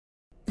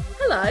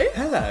Hello.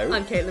 Hello.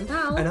 I'm Caitlin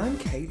Powell. And I'm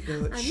Kate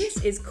Butch. And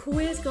this is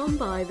Queers Gone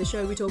By, the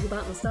show we talk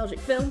about nostalgic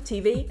film,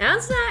 TV,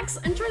 and snacks,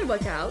 and try to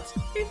work out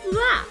if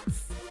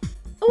that's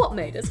what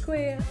made us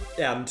queer.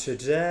 And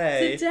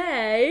today...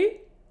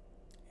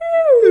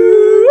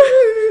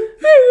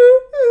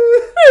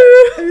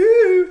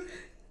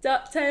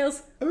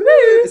 DuckTales.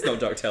 It's not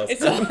DuckTales.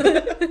 It's not.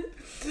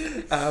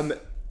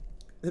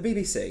 The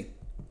BBC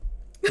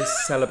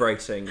is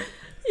celebrating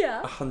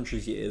Yeah.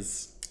 100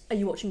 years. Are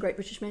you watching Great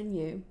British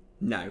Menu?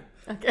 No.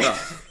 Okay.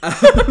 I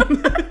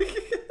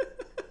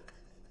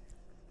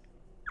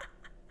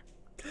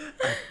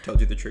told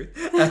you the truth.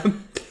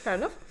 Fair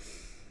enough.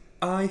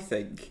 I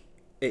think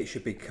it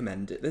should be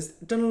commended. There's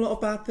done a lot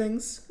of bad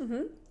things.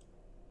 Mm-hmm.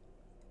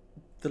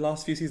 The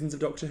last few seasons of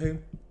Doctor Who.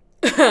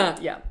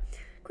 Yeah.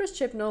 Chris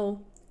Chibnall,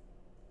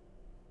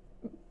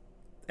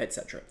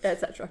 Etc.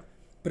 etc.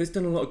 But it's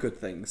done a lot of good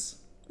things.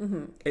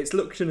 Mm-hmm. It's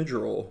looked in a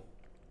drawer.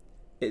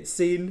 It's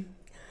seen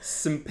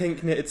some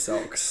pink knitted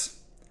socks.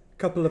 A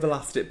couple of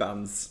elastic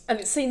bands. And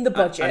it's seen the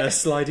budget. And a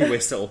slidey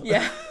whistle.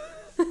 Yeah.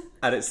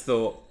 And it's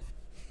thought,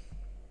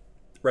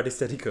 ready,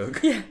 steady,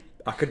 cook. Yeah.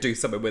 I could do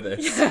something with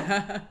this.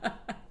 Yeah.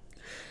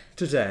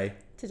 Today,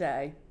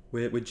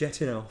 We're we're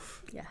jetting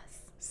off. yes.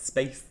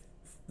 Space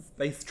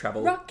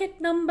travel. Rocket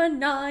number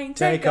 9,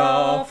 Take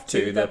off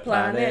to the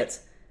planet.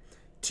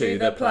 To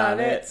the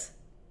planet.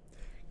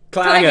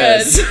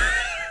 Clangers!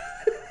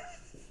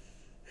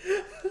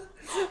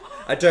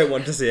 I don't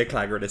want to see a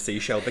clanger in a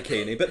seashell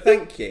bikini, but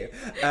thank you.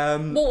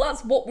 Well,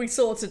 that's what we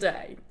saw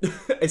today.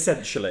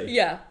 Essentially.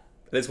 Yeah.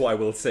 That's what I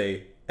will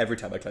see every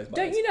time I close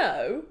my eyes. Don't you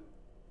know?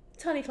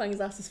 Tiny Clanger's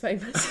ass is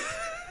famous.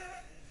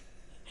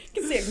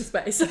 You can see it from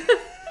space.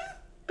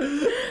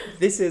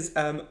 This is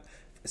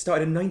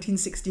started in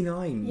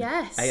 1969.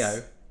 Yes.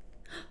 Ayo.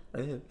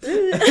 And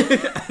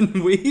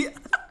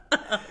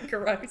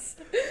Gross.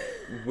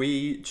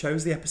 we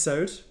chose the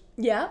episode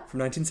Yeah. from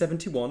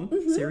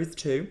 1971, series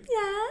 2.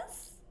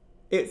 Yes.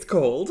 It's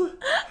called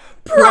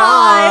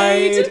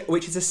Pride!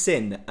 which is a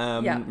sin.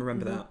 Yeah.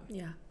 Remember that.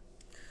 Yeah.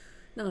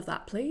 None of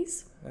that,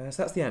 please. So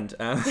that's the end.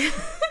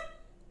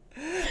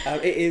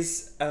 It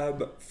is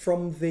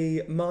from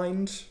the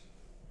mind.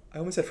 I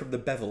almost said from the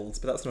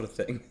bevels, but that's not a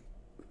thing.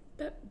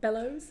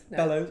 Bellows?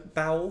 No.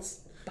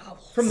 Bowels.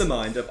 Bowels. From the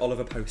mind of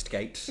Oliver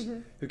Postgate,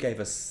 who gave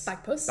us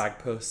Bagpuss.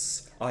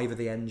 Bagpuss, Ivor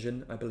the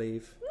Engine, I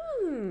believe.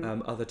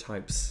 Other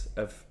types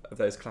of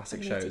those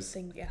classic Animated shows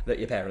thing, yeah. that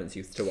your parents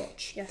used to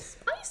watch. Yes.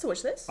 I used to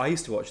watch this. I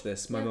used to watch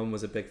this. My Yeah. mum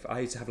was a big... I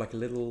used to have like a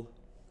little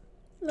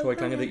Little toy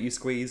clanger clanger. that you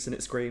squeezed and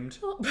it screamed.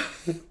 Oh.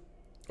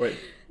 Wait.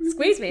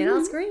 Squeeze me and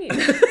I'll scream.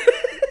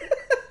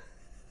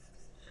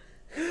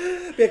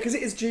 Yeah, because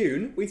it is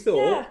June, we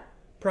thought, Yeah.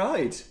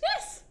 Pride.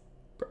 Yes.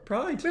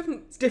 Pride. We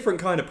haven't... It's a different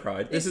kind of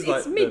pride. This is like...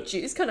 It's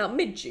mid-June. It's coming out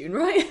mid-June,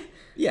 right?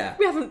 Yeah.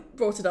 We haven't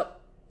brought it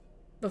up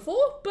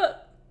before,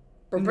 but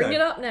we're bringing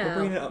it up now. We're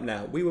bringing it up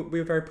now. We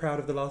were very proud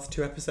of the last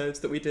 2 episodes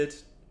that we did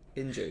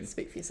in June.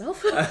 Speak for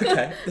yourself.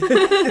 Okay.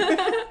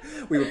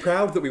 We were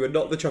proud that we were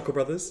not the Chuckle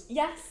Brothers.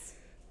 Yes.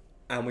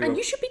 And And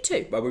you should be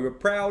too. But we were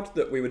proud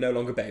that we were no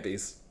longer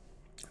babies.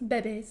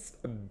 Babies.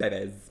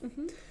 Bebes.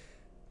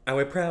 And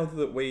we're proud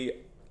that we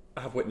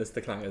have witnessed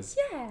the clangers.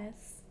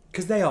 Yes.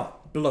 Because they are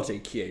bloody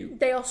cute.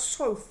 They are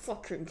so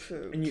fucking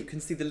cute. And you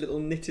can see the little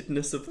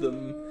knittedness of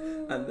them.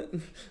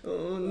 And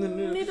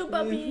Little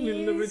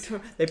bubbies.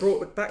 They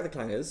brought back the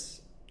clangers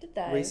Did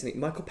they? recently.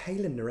 Michael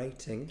Palin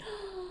narrating.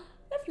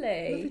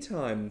 Lovely. Lovely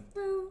time.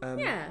 Well,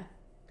 yeah.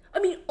 I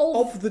mean,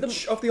 Of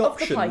the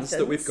options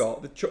that we've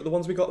pythons. got, the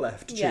ones we got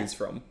left to Yeah. choose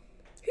from.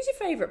 Who's your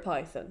favourite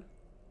python?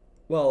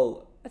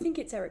 Well, I think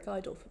it's Eric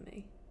Idle for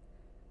me.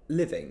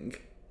 living,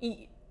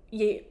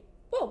 Yeah.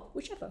 Well,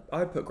 whichever.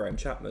 I'd put Graham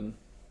Chapman.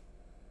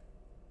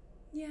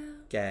 Yeah.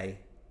 Gay.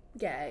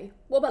 Gay.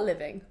 What about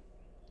living?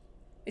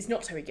 It's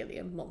not Terry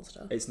Gilliam,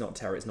 monster. It's not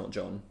Terry, it's not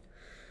John.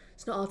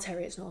 It's not our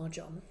Terry, it's not our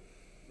John.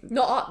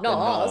 Not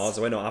ours.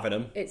 We're not having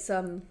him. It's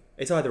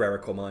It's either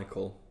Eric or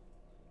Michael.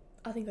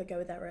 I think I'd go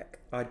with Eric.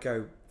 I'd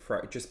go for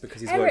Eric just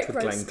because he's Eric worked with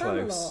wrote Glenn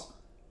Spam a Close. lot.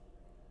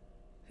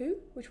 Who?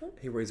 Which one?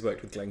 He's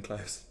worked with Glenn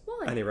Close.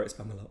 Why? And he wrote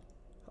Spam a lot.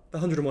 The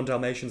 101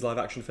 Dalmatians live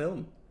action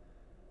film.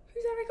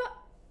 Who's Eric?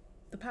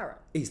 The parrot.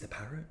 He's the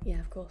parrot. Yeah,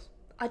 of course.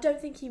 I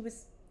don't think he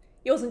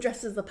wasn't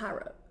dressed as the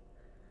parrot.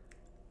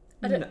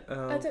 I don't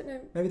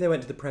know. Maybe they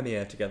went to the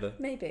premiere together.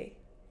 Maybe.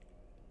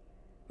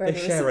 They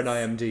share an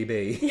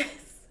IMDb. Yes.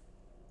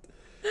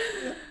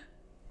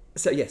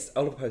 So yes,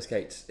 Oliver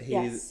Postgate.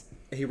 Yes.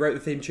 He wrote the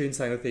theme tune,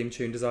 sang the theme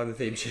tune, designed the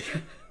theme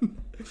tune.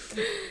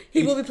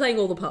 He will be playing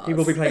all the parts. He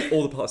will be playing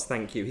all the parts.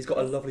 Thank you. He's got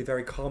a lovely,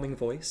 very calming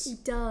voice. He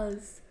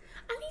does.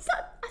 And he's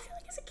like, I feel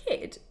like as a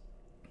kid,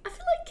 I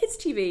feel like kids'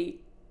 TV,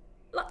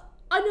 like,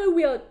 I know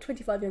we are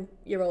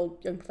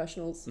 25-year-old young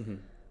professionals,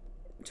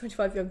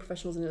 25 young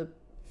professionals in a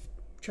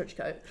trench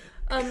coat.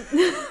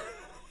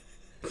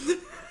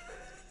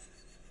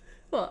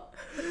 What?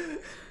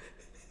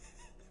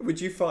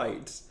 Would you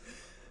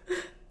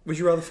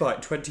rather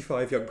fight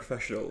 25 young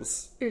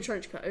professionals In a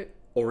trench coat?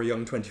 or a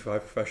young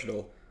 25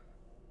 professional?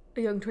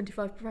 A young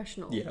 25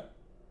 professional? Yeah.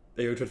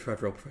 A young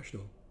 25-year-old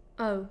professional.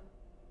 Oh.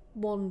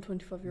 one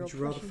 25-year-old Would you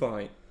rather professional.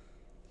 fight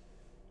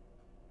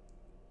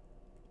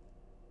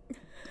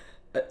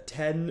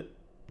 10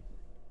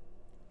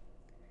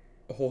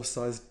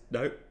 horse-sized...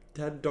 No,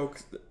 10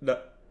 dogs... No.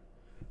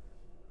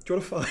 Do you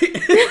want to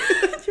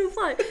fight? Would you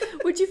fight?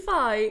 Would you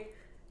fight?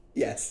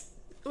 Yes.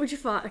 Would you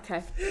fight?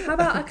 Okay. How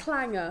about a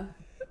clanger?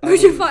 I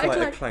Would you wouldn't fight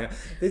a clanger?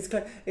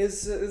 clanger?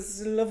 It's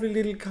a lovely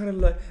little kind of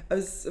like...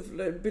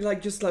 It'd be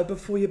like just like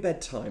before your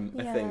bedtime,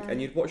 I think. Yeah.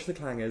 And you'd watch the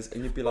clangers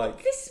and you'd be Well,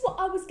 like... this is what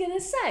I was going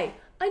to say.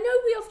 I know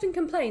we often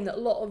complain that a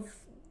lot of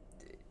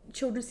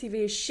children's TV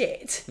is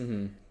shit.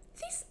 Mm-hmm.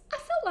 This, I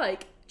felt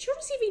like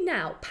children's TV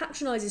now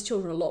patronises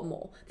children a lot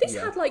more. This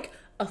Yeah. had like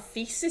a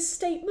thesis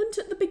statement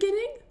at the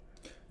beginning.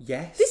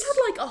 Yes. This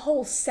had like a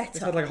whole setup.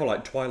 It's had like a whole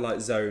like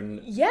Twilight Zone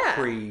Yeah.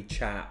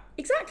 pre-chat.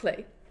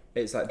 Exactly.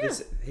 It's like Yeah.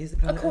 this. Here's the A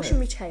planet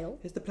cautionary Earth. tale.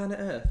 Here's the planet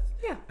Earth.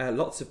 Yeah.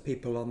 Lots of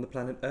people on the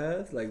planet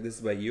Earth. Like this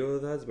is where you're.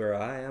 That's where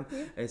I am. Yeah.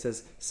 And it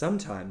says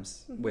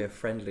sometimes we're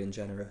friendly and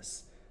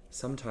generous.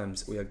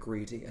 Sometimes we are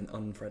greedy and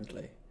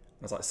unfriendly.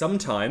 I was like,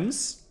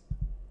 sometimes.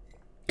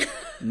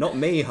 Not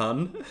me,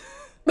 hun.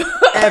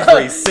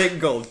 Every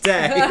single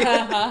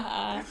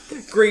day.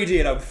 Greedy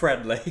and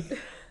unfriendly.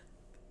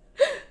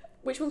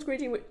 Which one's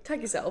greedy?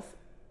 Tag yourself.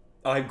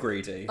 I'm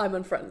greedy. I'm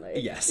unfriendly.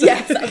 Yes.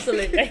 Yes,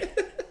 absolutely.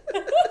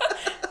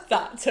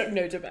 That took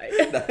no debate.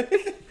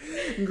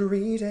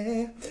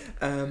 Greedy.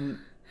 And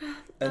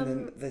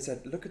then they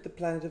said, look at the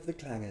planet of the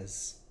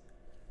clangers.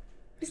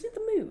 Isn't it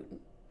the moon?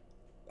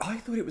 I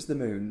thought it was the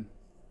moon.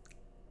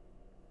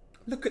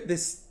 Look at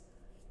this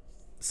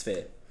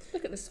sphere.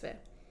 Look at the sphere.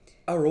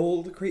 Are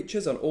all the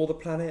creatures on all the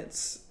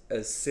planets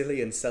as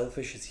silly and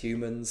selfish as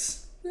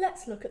humans?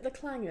 Let's look at the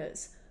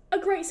clangers. A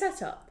great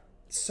setup.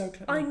 So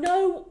I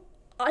know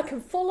I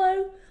can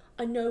follow.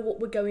 I know what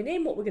we're going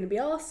in, what we're going to be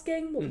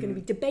asking, what we're going to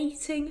be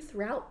debating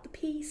throughout the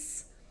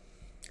piece.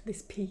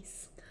 This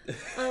piece.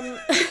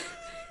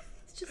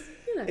 It's just,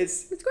 you know,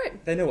 it's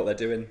great. They know what they're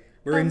doing.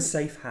 We're in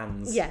safe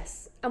hands.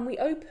 Yes, and we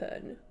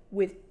open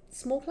with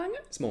small clanger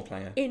Small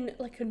clanger. in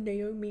like a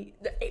Naomi.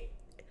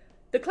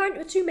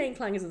 The two main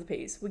clangers of the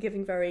piece were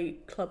giving very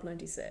Club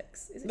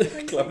 96. Is it Club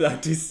 96? Club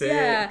 96.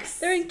 Yeah,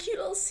 they're in cute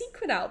little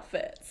sequin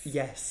outfits.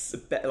 Yes, a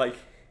bit like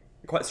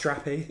quite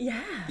strappy.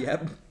 Yeah.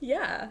 Yep.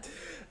 Yeah.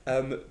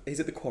 He's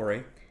at the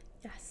quarry,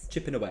 Yes.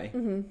 chipping away.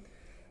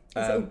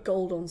 His little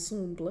gold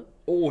ensemble.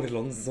 Oh, little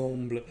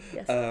ensemble.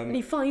 Yes. And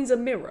he finds a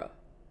mirror.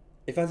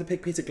 He finds a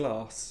big piece of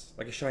glass,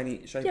 like a shiny Yeah,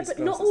 piece of but glass.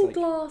 not that's all like,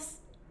 glass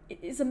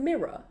is a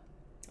mirror.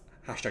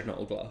 Hashtag not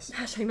all glass.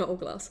 Hashtag not all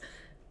glass.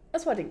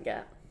 That's what I didn't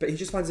get. But he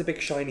just finds a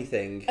big shiny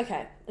thing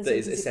Okay. And that so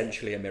is he sees it.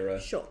 essentially a mirror.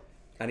 Sure.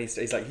 And he's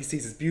like, he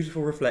sees his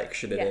beautiful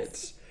reflection in Yes.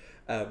 it.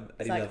 And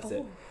he like, loves it.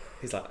 oh.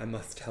 He's like, I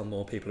must tell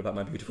more people about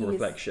my beautiful He is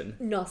reflection.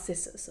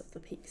 Narcissus of the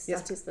piece.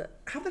 Yes. That is the...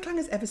 Have the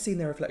clangers ever seen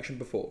their reflection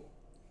before?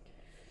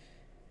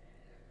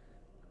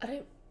 I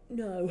don't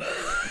know.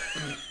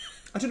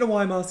 I don't know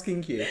why I'm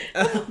asking you.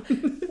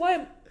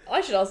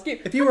 I should ask you.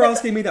 If you were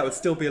asking me, that would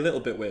still be a little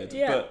bit weird.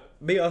 Yeah. But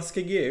me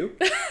asking you,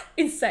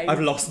 Insane.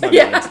 I've lost my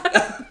Yeah.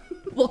 mind.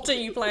 What are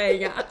you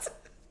playing at?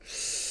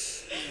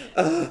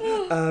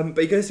 But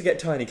he goes to get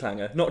Tiny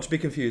Clanger, not to be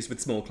confused with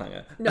Small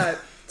Clanger. No.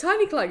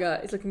 Tiny Clanger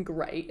is looking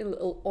great in a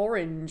little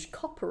orange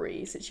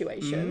coppery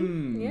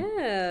situation.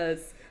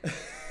 Yes.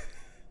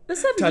 The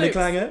serving Tiny looks.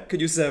 Clanger,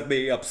 could you serve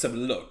me up some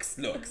looks?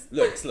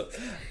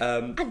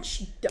 And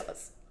she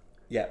does.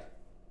 Yeah.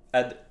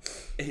 And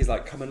he's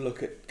like, come and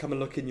look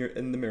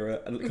in the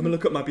mirror and come and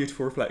look at my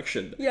beautiful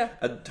reflection. Yeah.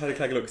 And Tiny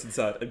Clanger looks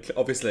inside and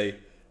obviously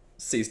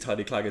sees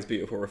Tiny Clanger's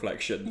beautiful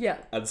reflection. Yeah.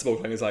 And Small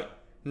Clanger's like,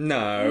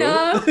 no.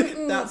 No.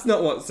 That's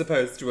not what's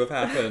supposed to have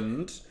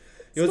happened.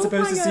 You're Small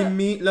supposed to see Clanger-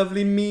 me,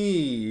 lovely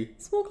me.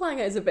 Small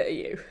Clanger is a bit of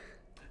you.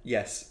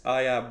 Yes,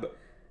 I am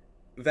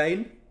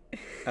vain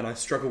and I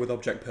struggle with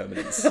object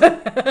permanence.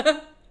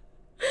 The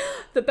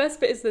best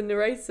bit is the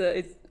narrator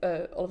is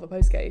Oliver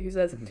Postgate, who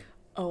says,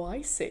 "Oh,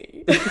 I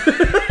see.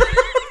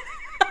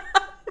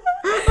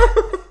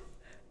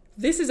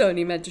 This is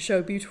only meant to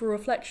show beautiful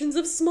reflections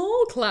of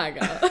Small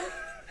Clanger."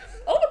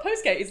 Oliver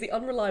Postgate is the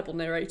unreliable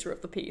narrator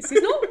of the piece.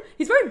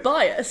 He's very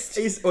biased.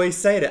 He's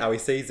saying it how he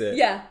sees it.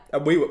 Yeah.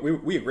 And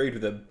we agreed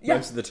with him Yeah.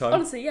 most of the time.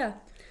 Honestly, yeah.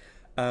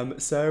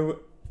 So,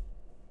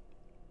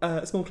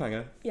 Small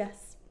Clanger,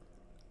 Yes.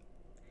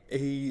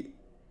 he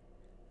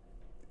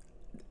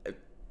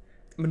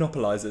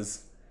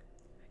monopolises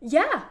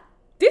Yeah.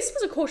 This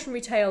was a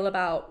cautionary tale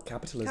about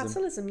capitalism.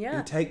 capitalism, yeah.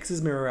 He takes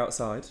his mirror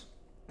outside,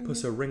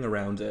 puts a ring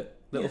around it,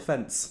 little Yeah.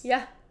 fence,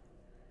 Yeah.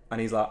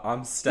 and he's like, I'm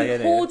He staying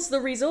here. hoards the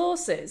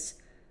resources.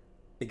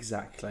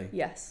 Exactly.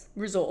 Yes.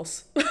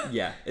 Resource.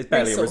 Yeah, it's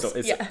barely Resource, a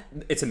result. yeah.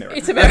 It's a mirror.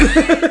 It's a mirror.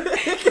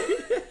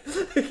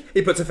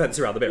 He puts a fence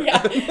around the mirror.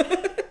 Yeah.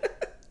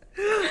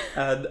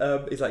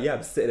 And he's like, yeah,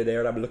 I'm sitting in here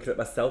and I'm looking at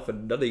myself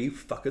and none of you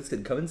fuckers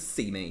can come and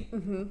see me.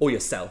 Or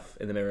yourself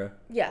in the mirror.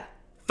 Yeah.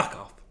 Fuck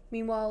off.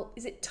 Meanwhile,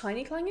 is it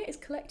Tiny Clanger is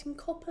collecting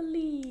copper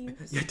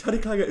leaves? Yeah, Tiny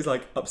Clanger is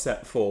like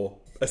upset for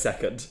a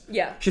second.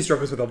 Yeah. She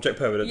struggles with object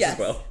permanence Yes. as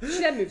well. She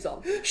then moves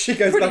on. She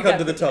goes Pretty back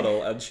under the definitely.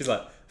 tunnel and she's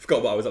like,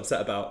 forgot what I was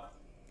upset about.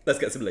 Let's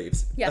get some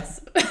leaves.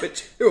 Yes.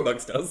 Which, who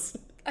amongst us?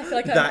 I feel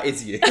like I'm That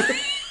is you.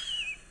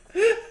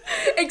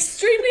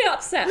 extremely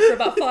upset for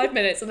about 5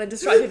 minutes and then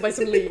distracted by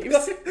some leaves.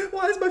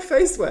 Why is my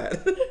face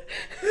wet?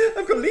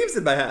 I've got leaves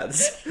in my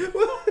hands.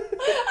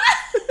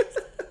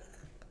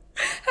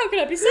 How can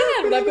I be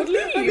sad when I've got I'm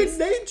leaves? in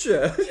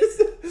nature.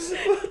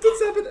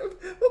 What's happened?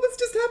 What's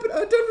just happened?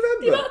 I don't The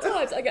remember. amount of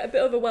times I get a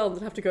bit overwhelmed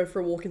and have to go for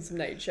a walk in some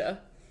nature.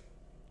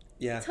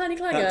 Yeah. Tiny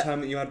clanger. That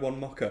time that you had one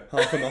mocha,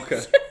 half a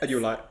mocha, and you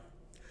were like,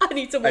 I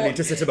need to walk. I need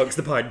to sit amongst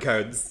the pine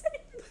cones.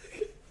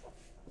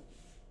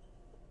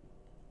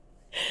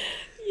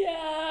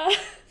 Yeah.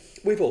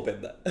 We've all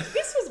been there.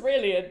 This was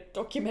really a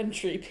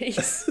documentary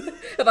piece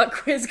about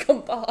quiz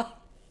gone by.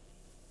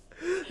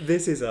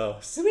 This is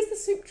us. Who is the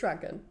soup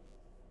dragon?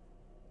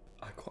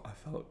 I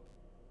felt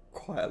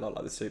quite a lot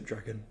like the soup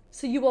dragon.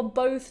 So you are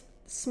both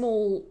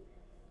small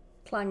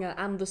clanger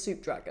and the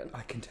soup dragon.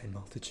 I contain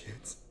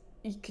multitudes.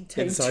 You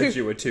contain Inside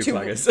you are two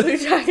clangers. Two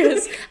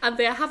clangers, and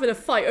they are having a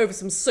fight over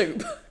some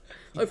soup.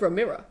 Over a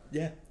mirror.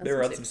 Yeah, And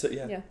mirror some and some soup.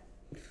 Yeah. Yeah,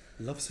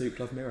 Love soup,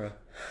 love mirror.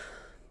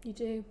 you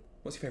do.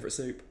 What's your favourite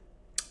soup?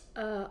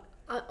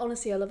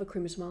 Honestly, I love a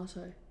cream of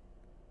tomato.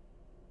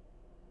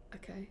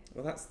 Okay.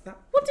 Well, what's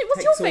What's your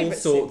takes favourite all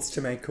sorts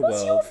to make a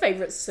What's your world.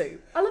 favourite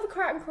soup? I love a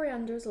carrot and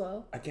coriander as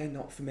well. Again,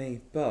 not for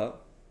me,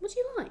 but What do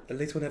you like? at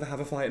least we'll never have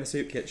a fight in a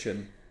soup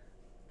kitchen.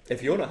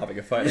 If you're not having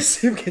a fight in a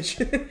soup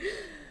kitchen.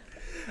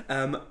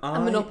 I'm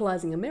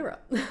monopolising a mirror.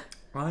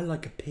 I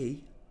like a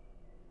pea.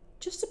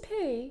 Just a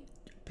pea.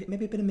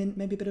 Maybe a bit of mint,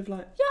 maybe a bit of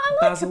like Yeah, I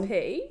like basil. a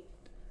pea.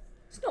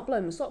 It's not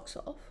blowing the socks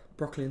off.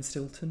 Broccoli and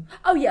Stilton.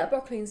 Oh yeah,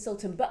 broccoli and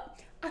Stilton. But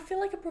I feel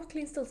like a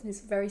broccoli and Stilton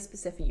is very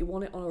specific. You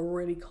want it on a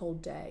really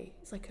cold day.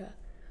 It's like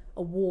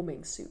a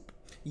warming soup.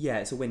 Yeah,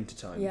 it's a winter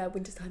time. Yeah,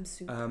 wintertime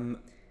soup.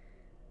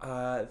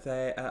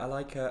 I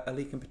like a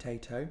leek and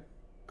potato.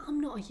 I'm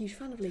not a huge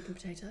fan of leek and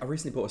potato. I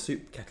recently bought a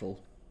soup kettle.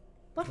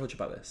 What? I told you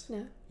about this.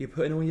 No. You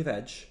put in all your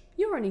veg.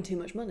 You're earning too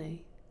much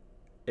money.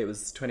 It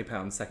was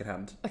 £20 second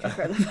hand. Okay,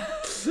 fair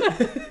enough.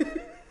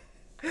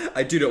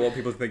 I do not want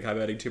people to think I'm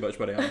earning too much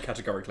money. I'm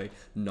categorically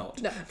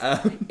not. No.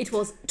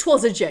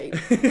 Twas a jape.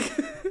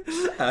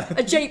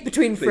 A jape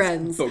between Please,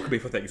 friends. book me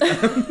for things.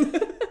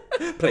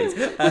 Please.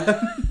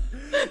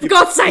 For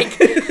God's sake!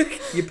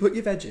 You put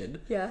your veg in.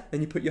 Yeah.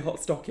 Then you put your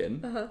hot stock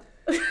in. Uh-huh.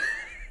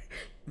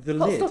 The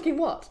Hot lid. stocking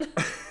what?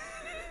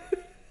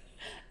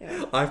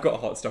 Yeah. I've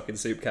got hot stock in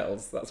soup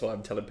kettles. That's why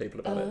I'm telling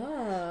people about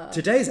Ah. it.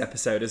 Today's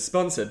episode is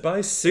sponsored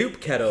by Soup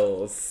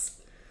Kettles.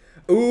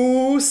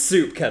 Ooh,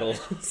 soup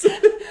kettles.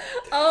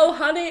 Oh,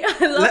 honey,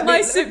 I love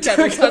my soup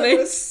kettles,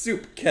 honey.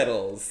 Soup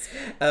kettles.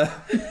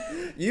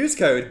 Use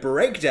code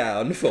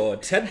BREAKDOWN for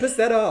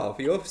 10% off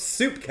your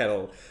soup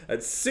kettle at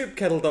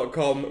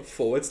soupkettle.com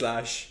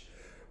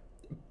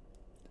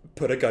 /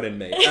 put a gun in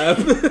me.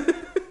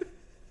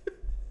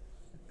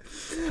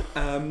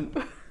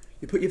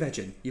 You put your veg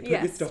in. You put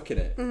your Yes. stock in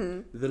it.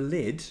 Mm-hmm. The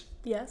lid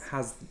Yes.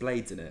 has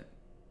blades in it.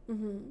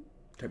 Mm-hmm.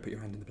 Don't put your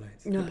hand in the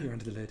blades. No. Don't put your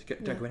hand in the lid.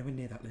 Don't No. go anywhere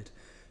near that lid.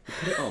 You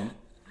put it on.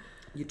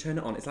 You turn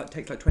it on. It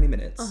takes like 20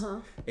 minutes. Uh-huh.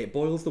 It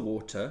boils the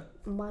water,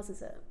 And Waz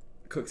is it?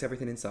 cooks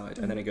everything inside,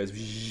 and then it goes.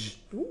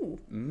 Ooh.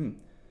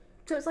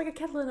 So it's like a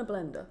kettle in a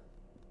blender.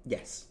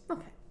 Yes,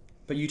 Okay.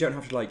 but you don't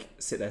have to like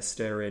sit there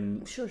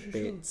stirring Sure.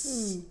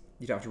 bits.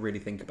 You don't have to really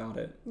think about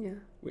it, Yeah.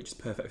 which is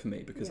perfect for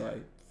me because Yeah.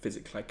 I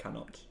physically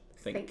cannot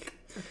think.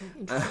 Okay.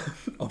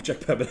 Interesting.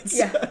 Object permanence.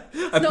 Yeah.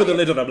 I not put the your-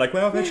 lid on. I'm like,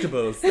 where are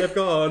vegetables? They've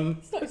gone.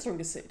 It's not your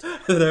strongest suit.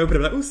 And I open it.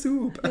 I'm like, oh,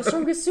 soup. Your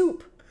strongest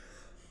soup.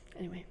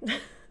 Anyway.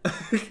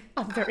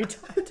 I'm very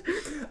tired.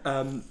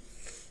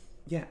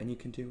 Yeah, and you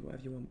can do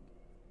whatever you want.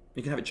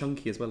 You can have it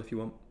chunky as well if you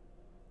want.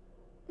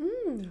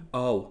 Mm.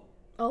 Oh,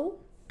 Oh?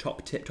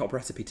 top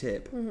recipe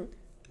tip. Mm-hmm.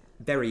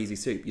 Very easy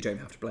soup. You don't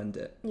have to blend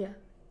it. Yeah.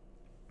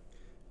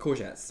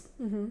 Courgettes.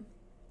 Mm-hmm.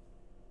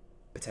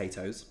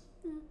 Potatoes.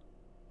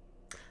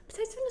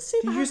 Potato in a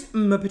soup? Do you use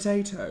a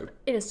potato?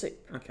 In a soup.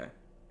 Okay.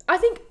 I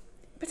think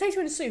potato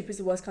in a soup is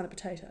the worst kind of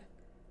potato.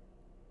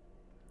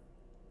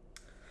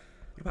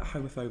 What about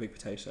homophobic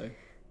potato?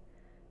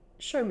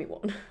 Show me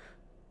one.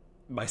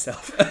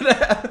 Myself.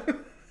 I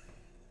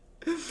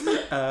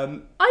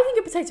think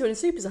a potato in a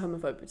soup is a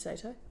homophobic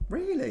potato.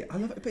 Really? I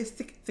love it, but it's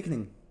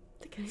thickening.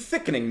 Okay.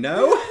 Thickening,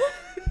 no?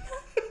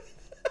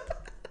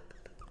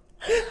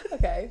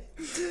 Okay.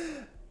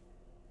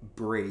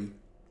 Brie.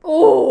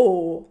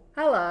 Oh,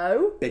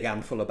 hello. Big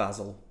handful of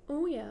basil.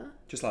 Oh, yeah.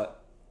 Just like,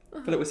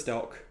 fill it with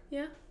stock.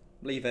 Yeah.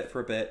 Leave it for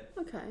a bit.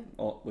 Okay.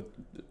 Or with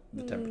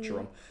the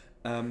temperature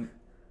on.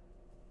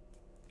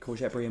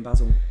 Courgette, brie and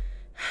basil.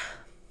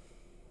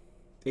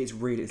 It's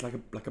like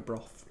a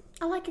broth.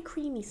 I like a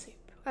creamy soup.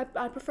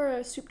 I prefer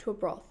a soup to a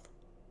broth.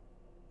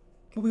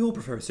 Well, we all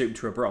prefer a soup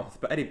to a broth,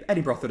 but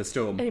any broth in a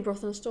storm. Any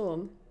broth in a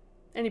storm.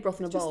 Any broth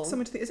in a bowl. Just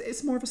something to think.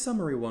 It's more of a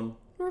summery one.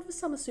 More of a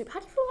summer soup. How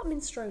do you feel about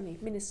minestrone?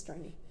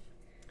 Minestrone.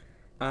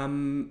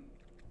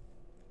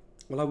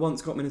 Well, I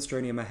once got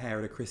minestrone in my hair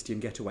at a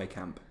Christian getaway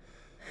camp.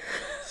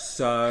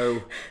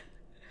 So,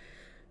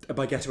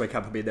 by getaway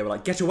camp, I mean they were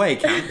like, get away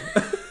camp.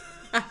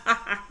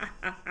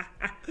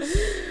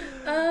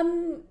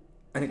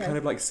 And And it kind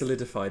of like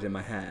solidified in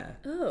my hair.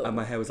 Oh. And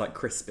my hair was like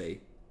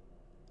crispy.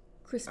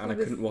 Crispy And I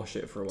with couldn't wash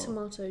it for a while.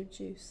 tomato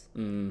juice.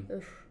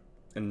 Ugh.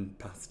 And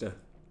pasta.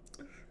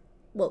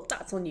 Well,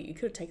 that's on you. You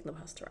could have taken the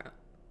pasta out.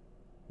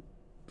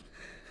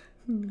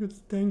 It's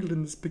tangled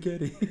in the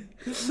spaghetti.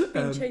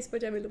 Being chased by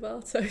Demi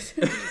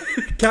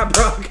Lovato. Camp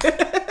Rock!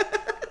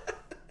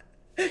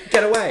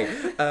 Get away!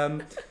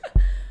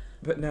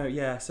 But no,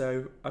 yeah,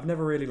 so I've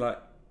never really like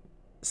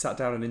sat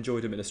down and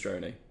enjoyed a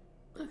minestrone.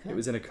 Okay. It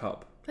was in a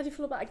cup. How do you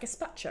feel about a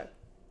gazpacho?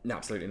 No,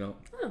 absolutely not.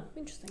 Oh,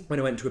 interesting. When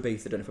I went to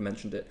Ibiza, I don't know if I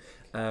mentioned it,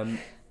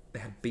 they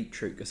had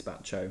beetroot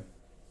gazpacho.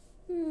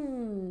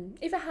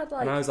 If it had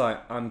like... And I was like,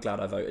 I'm glad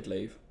I voted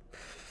leave.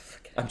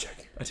 I'm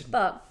joking. I didn't.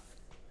 But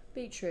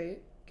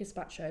beetroot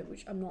gazpacho,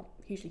 which I'm not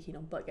hugely keen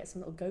on, but get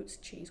some little goat's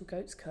cheese or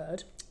goat's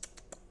curd.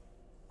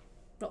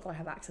 Not that I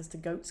have access to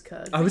goat's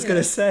curd. I was going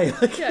to say,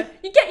 like,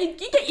 you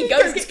get your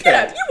goat's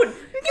curd. You would,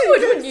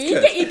 wouldn't you?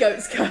 You get your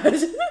goat's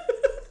curd.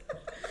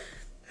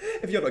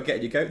 if you're not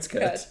getting your goat's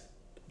curd.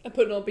 And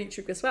putting on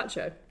beetroot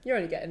gazpacho, you're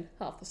only getting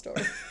half the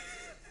story.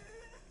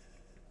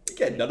 You're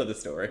getting none of the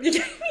story.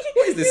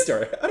 What is this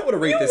story? I don't want to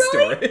read this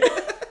story.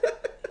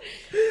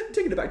 I'm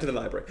taking it back to the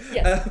library.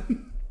 Yes.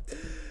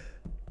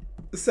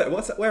 So,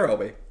 where are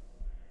we?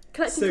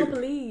 Collecting Soup.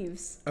 copper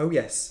leaves. Oh,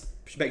 yes.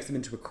 She makes them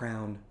into a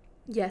crown.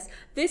 Yes.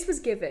 This was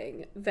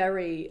giving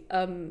very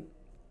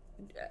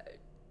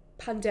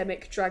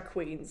pandemic drag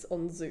queens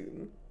on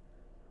Zoom.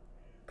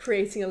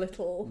 Creating a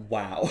little...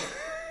 Wow.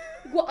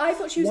 Well, I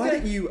thought she was Why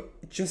going... don't you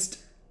just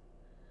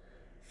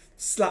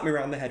slap me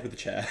around the head with a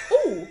chair?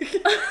 Ooh.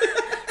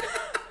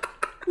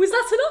 Was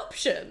that an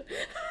option?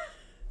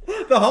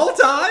 The whole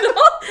time?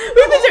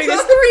 We've been doing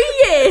this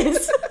 3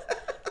 years.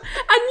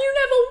 And you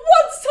never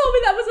once told me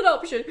that was an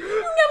option. You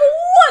never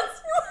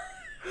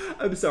once.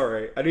 I'm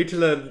sorry. I need to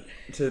learn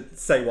to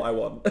say what I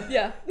want.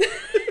 Yeah.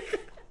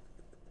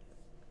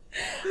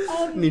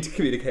 I need to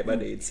communicate my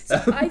needs.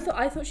 I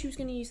thought she was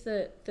going to use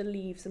the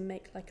leaves and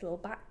make like a little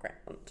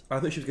background. I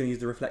thought she was going to use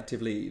the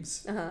reflective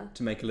leaves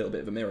to make a little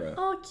bit of a mirror.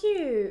 Oh,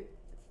 cute.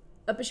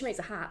 But she makes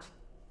a hat.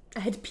 A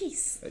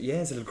headpiece.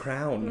 Yeah, it's a little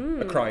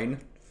crown. A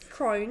crine.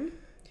 Crown.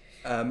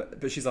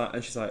 But she's like,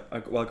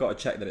 well, I got to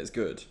check that it's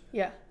good.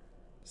 Yeah.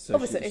 So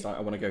Obviously. she's like,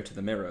 I want to go to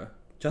the mirror.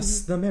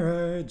 Just the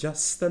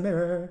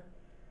mirror,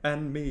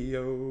 and me,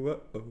 oh,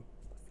 oh, oh.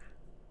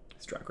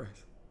 It's Drag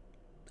Race.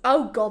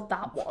 Oh, God,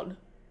 that one.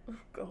 Oh,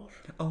 God.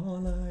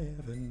 All I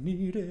ever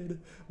needed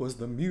was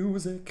the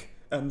music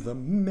and the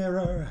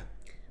mirror.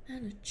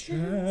 And a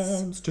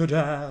chance. To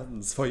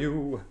dance for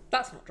you.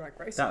 That's not Drag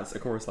Race. That's a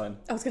chorus line.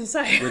 I was going to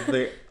say. With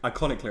the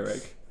iconic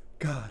lyric,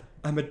 God,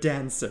 I'm a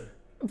dancer.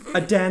 A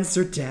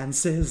dancer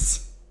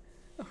dances.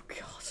 Oh,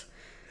 God.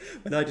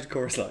 When I did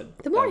chorus line.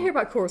 The more I hear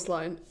about chorus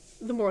line,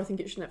 the more I think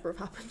it should never have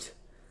happened.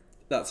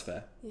 That's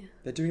fair. Yeah.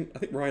 They're doing, I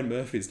think Ryan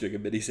Murphy's doing a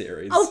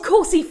mini-series. Oh, of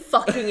course he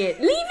fucking it.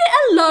 Leave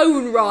it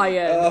alone,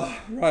 Ryan.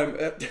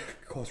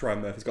 Of course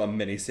Ryan Murphy's got a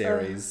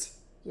mini-series.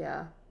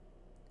 Yeah.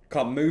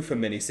 Can't move for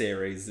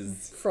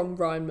mini-series. From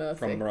Ryan Murphy.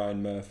 From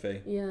Ryan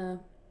Murphy. Yeah.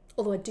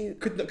 Although I do...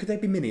 Could they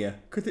be minier?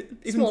 Could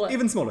they, Smaller.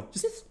 even smaller?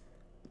 Just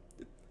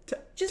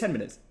 10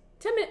 minutes.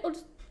 10 minutes, or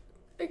just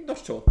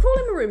Not at all. crawl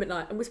in my room at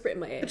night and whisper it in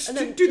my ear. Just And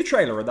then, do the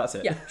trailer and that's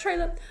it. yeah,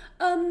 trailer.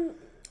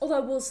 Although I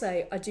will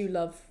say, I do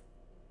love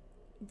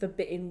the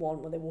bit in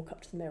one where they walk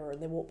up to the mirror and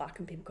they walk back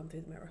and people come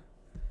through the mirror.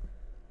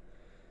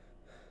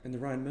 In the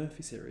Ryan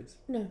Murphy series?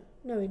 No,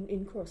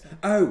 in Chorus Line.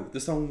 Oh, the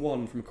song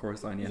one from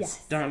Chorus Line, yes.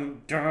 Yes.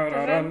 Dun, dun,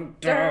 dun, dun,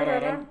 dun,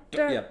 dun, dun,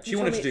 dun. Yeah, she You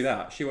wanted told to me do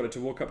that. She wanted to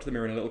walk up to the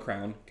mirror in a little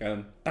crown,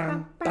 going...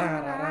 Dun,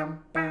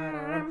 ba-da-dum,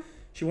 ba-da-dum.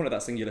 She wanted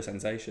that singular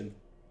sensation.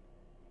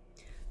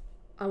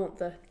 I want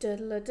the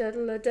diddle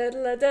diddle diddle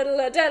diddle diddle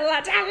diddle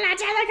diddle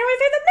coming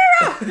through the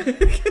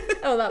mirror.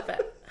 Oh, that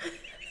bit.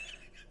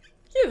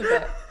 You know the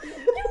bit.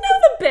 You know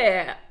the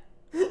bit.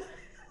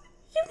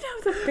 You know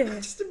the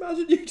bit. Just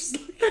imagine you just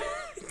like...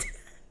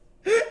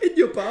 in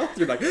your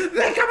bathroom, like, they're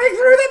coming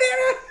through the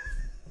mirror!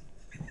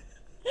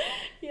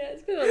 Yeah,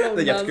 it's been a long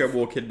Then you have to go month.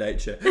 and walk in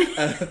nature.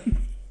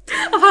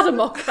 I've had a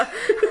mocker.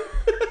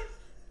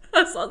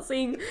 I start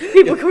seeing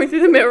people coming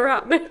through the mirror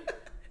at me.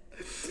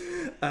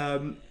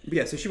 But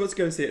yeah, so she wants to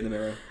go and see it in the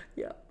mirror.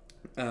 Yeah.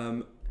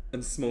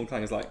 And Small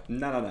Clang is like,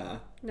 nah.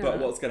 But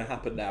what's going to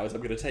happen now is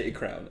I'm going to take your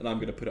crown and I'm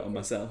going to put it on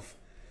myself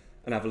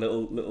and have a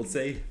little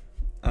see.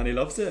 And he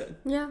loves it.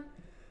 Yeah.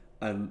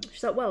 And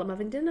She's like, well, I'm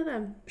having dinner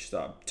then. she's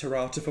like,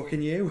 ta-ra to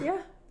fucking you.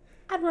 Yeah.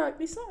 And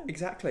rightly so.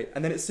 Exactly.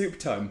 And then it's soup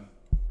time.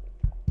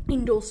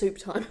 Indoor soup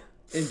time.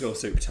 Indoor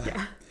soup time.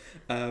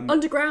 Yeah.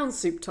 Underground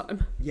soup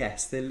time.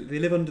 Yes, they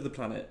live under the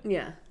planet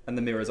Yeah. and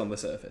the mirror's on the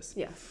surface.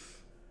 Yeah.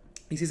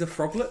 He sees a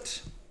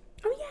froglet,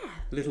 Oh, yeah.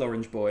 a little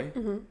orange boy,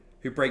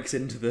 who breaks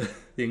into the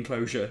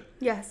enclosure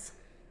Yes.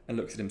 and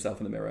looks at himself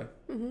in the mirror.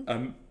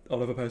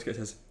 Oliver Postgate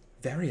says,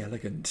 very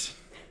elegant.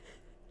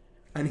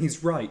 And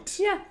he's right.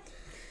 Yeah.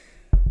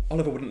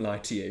 Oliver wouldn't lie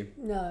to you.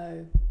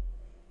 No.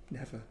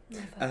 Never.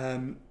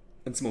 And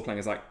Small Clang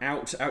is like,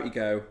 out you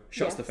go,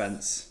 shuts the Yes.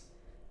 fence.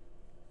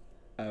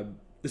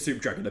 The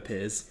soup dragon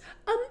appears.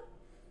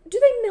 Do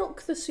they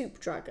milk the soup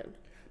dragon?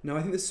 No,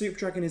 I think the soup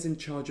dragon is in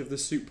charge of the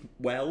soup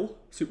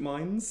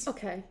mines.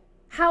 Okay.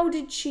 How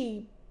did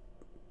she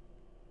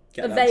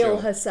Get that avail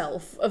job.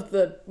 herself of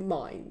the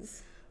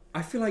mines?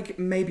 I feel like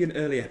maybe an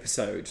early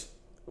episode.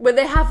 Where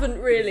they haven't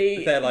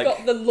really They're like,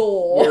 got the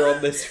lore. We're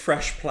on this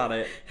fresh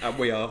planet and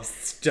we are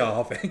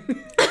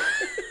starving.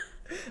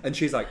 And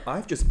she's like,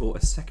 I've just bought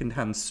a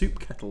second-hand soup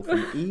kettle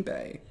from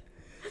eBay.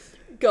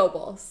 Girl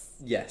boss.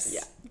 Yes.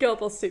 Yeah. Girl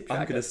boss soup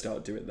dragon. I'm going to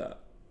start doing that.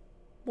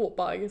 What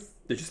buys?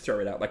 They just throw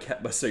it out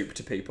like my soup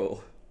to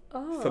people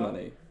for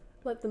money.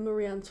 Like the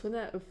Marie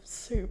Antoinette of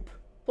soup.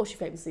 Well, she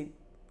famously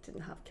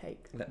didn't have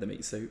cake. Let them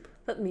eat soup.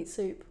 Let them eat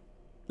soup.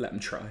 Let them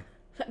try.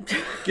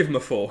 Give them a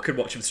fork and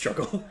watch them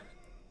struggle.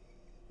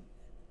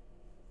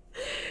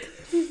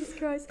 Jesus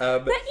Christ. They're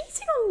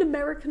eating on an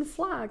American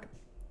flag.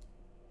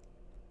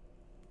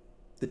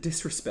 The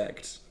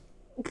disrespect.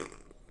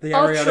 The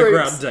Our Ariana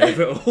troops. Grande of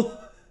it all.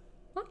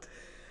 What?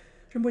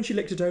 Remember when she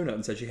licked a donut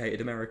and said she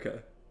hated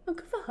America? Oh,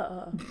 good for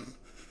her. Who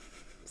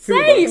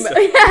Same! wants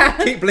to? Yeah.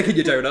 Keep licking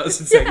your donuts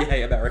and saying you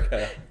hate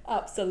America.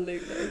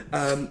 Absolutely.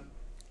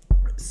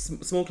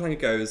 Small clanger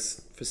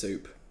goes for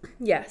soup,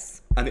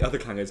 Yes. and the other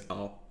clangers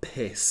are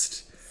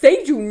pissed.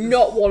 They do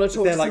not want to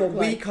talk They're to like, small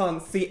we clangers.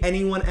 can't see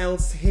anyone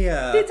else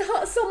here. Did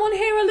someone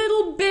hear a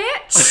little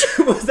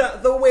bitch? Was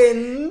that the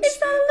wind? Is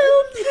that a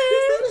little pig?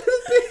 Is that a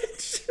little bitch?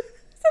 Is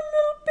that a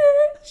little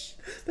bitch?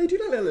 They do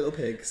like little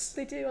pigs.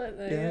 They do, aren't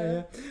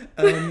they?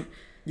 Yeah.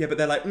 Yeah, but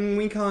they're like,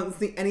 we can't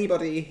see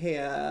anybody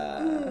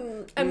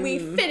here. And we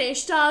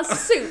finished our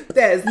soup.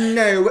 There's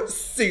no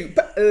soup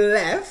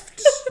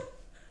left.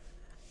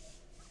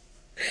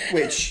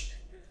 Which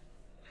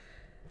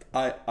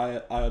I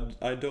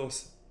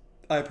endorse.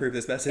 I approve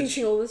this message.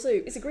 Eating all the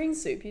soup. It's a green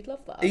soup. You'd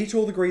love that. Eat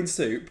all the green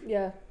soup.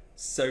 Yeah.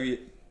 So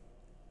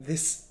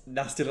this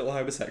nasty little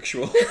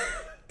homosexual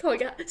Can't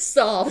get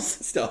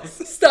starves. stuff.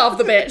 Starve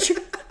the bitch.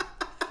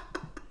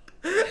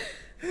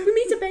 We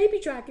meet a baby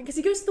dragon because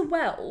he goes to the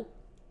well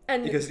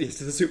and He goes to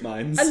the soup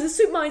mines. the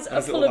soup mines are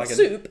his full little of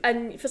wagon. soup,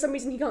 and for some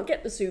reason he can't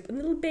get the soup, and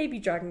the little baby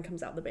dragon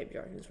comes out. The baby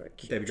dragon is very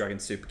cute, Baby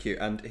dragon's super cute,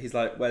 and he's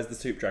like, "Where's the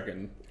soup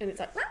dragon?" and it's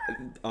like,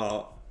 "Ah."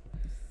 Our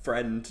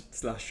friend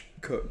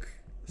 / cook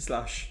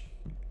 /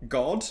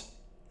 god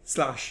 /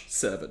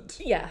 servant.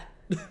 Yeah,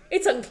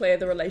 it's unclear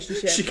the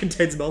relationship. She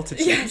contains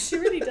multitudes. Yeah, she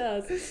really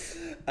does.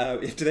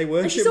 Do they And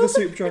worship the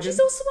soup and dragon? she's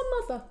also a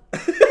mother. I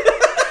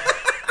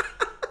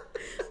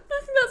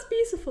think that's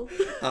beautiful.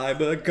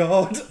 I'm a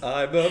god.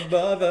 I'm a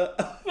mother.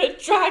 A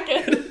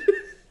dragon.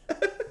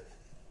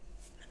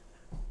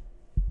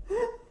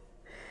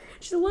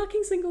 She's a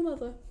working single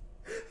mother.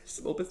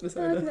 Small business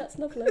I think owner. that's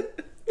lovely.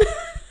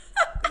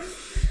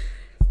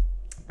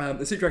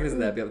 The soup dragon isn't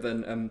there, but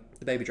then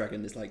the baby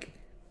dragon is like,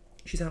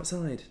 she's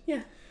outside.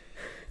 Yeah.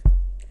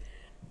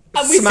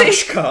 And we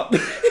Smash see cut.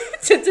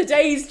 to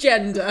today's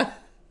gender.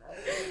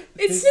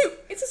 It's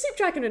a soup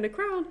dragon in a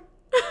crown.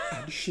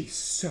 And she's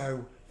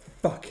so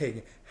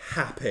fucking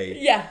happy.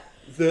 Yeah.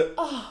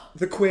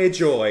 The queer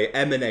joy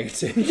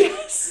emanating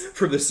Yes.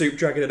 from the soup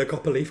dragon in a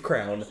copper leaf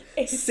crown,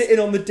 It's- sitting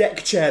on the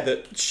deck chair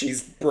that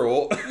she's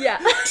brought Yeah.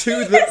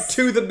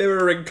 to the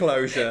mirror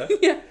enclosure.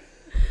 Yeah.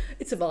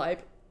 It's a vibe.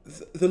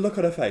 The look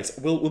on her face.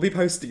 We'll be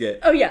posting it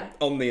Oh yeah.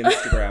 on the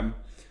Instagram.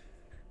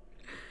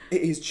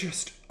 It is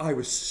just. I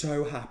was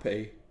so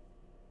happy.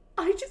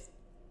 I just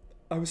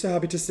I was so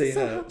happy to see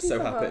so her. happy. So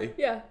for happy. Her.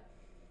 Yeah.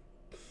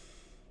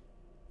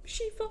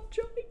 She felt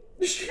joy.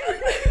 She felt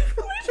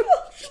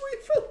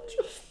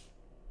joy.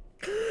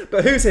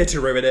 But who's here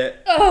to ruin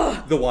it?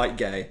 Oh. The white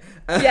gay.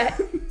 Yeah.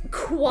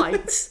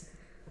 Quite.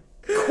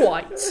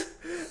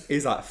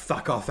 He's like,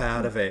 fuck off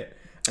out of it.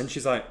 And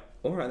she's like,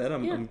 all right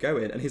then, Yeah. I'm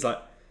going. And he's like,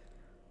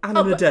 and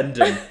Oh, an but-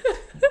 addendum.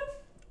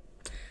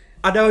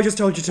 I know I just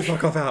told you to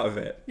fuck off out of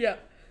it. Yeah.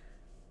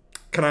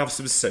 Can I have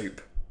some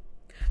soup?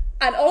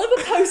 And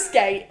Oliver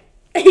Postgate,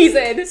 he's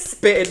in.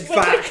 Spitting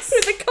facts.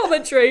 With the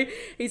commentary,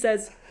 he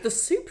says, the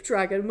soup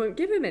dragon won't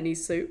give him any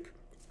soup.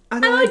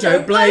 And I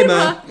don't blame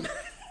her.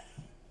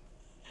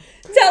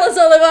 Tell us,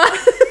 Oliver.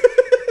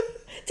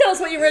 Tell us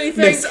what you really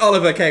think. Miss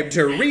Oliver came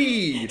to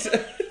read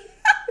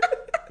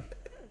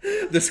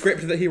the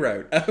script that he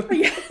wrote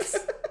Yes.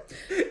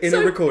 in a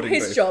recording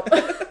his booth. job.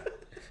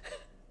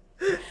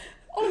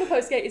 Oliver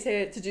Postgate is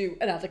here to do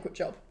an adequate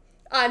job.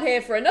 I'm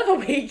here for another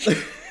week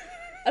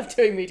of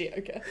doing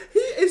mediocre. He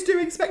is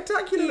doing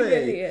spectacularly. He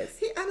really is.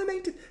 He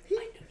animated.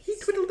 He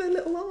twiddled their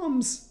little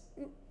arms.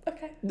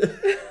 Okay.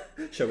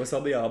 Show us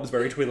on the arms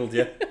where he twiddled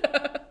you.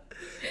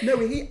 No,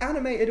 he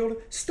animated all of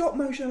stop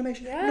motion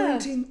animation. Yeah.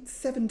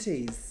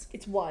 1970s.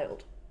 It's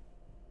wild.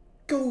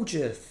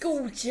 Gorgeous.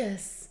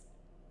 Gorgeous.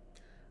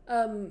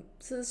 So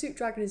the soup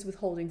dragon is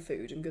withholding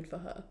food, and good for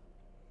her.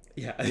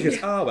 Yeah, and he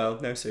goes, well,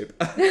 no soup.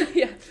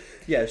 Yeah.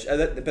 Yeah,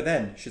 but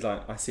then she's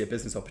like, I see a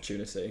business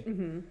opportunity.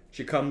 Mm-hmm.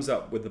 She comes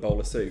up with the bowl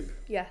of soup,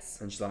 Yes.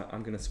 and she's like,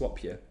 I'm going to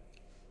swap you.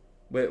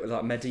 We're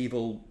like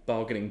medieval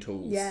bargaining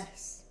tools.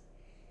 Yes.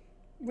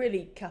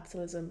 Really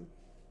capitalism.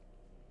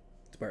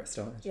 It's where it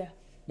started. Yeah.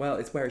 Well,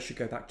 it's where it should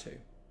go back to.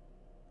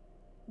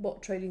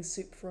 What, trading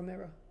soup for a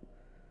mirror?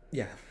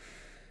 Yeah.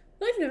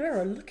 Not even a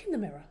mirror, look in the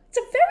mirror. It's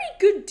a very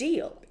good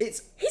deal.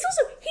 He's going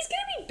to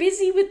be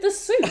busy with the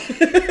soup.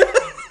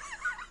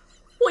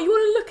 What, you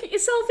want to look at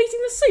yourself eating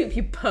the soup,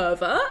 you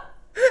pervert?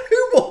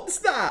 Who wants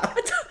that?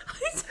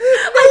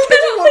 I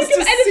cannot think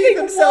of see anything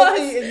themselves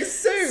worse. eating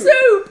soup.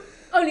 Soup!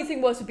 Only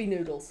thing worse would be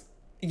noodles.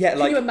 Yeah,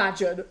 Can you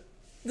imagine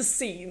the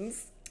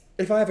scenes?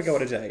 if I ever go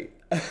on a date,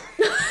 You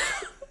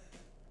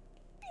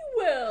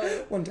will.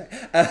 one day,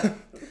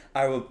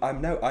 I will. I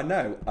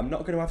know. I'm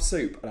not going to have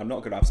soup, and I'm not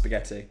going to have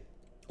spaghetti.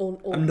 Or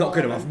I'm not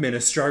going to ramen. have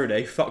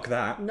minestrone. Fuck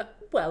that. No,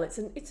 well,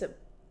 yeah,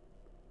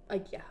 I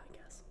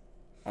guess.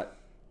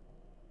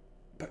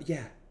 But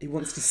yeah, he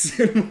wants to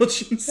sit and watch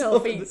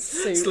himself Eat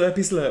soup. slurpy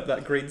slurp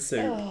that green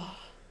soup. Oh,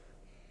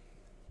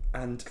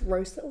 And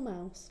gross little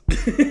mouse.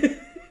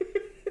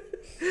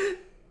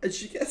 and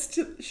she gets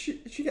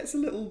a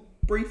little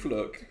brief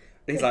look,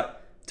 and he's like,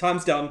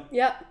 "Time's done.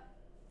 Yep.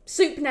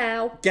 Soup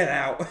now. Get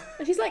out."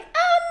 And she's like,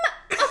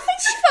 I think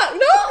the fuck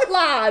not,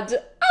 lad.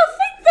 I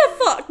think the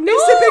fuck not.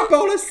 It's a big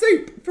bowl of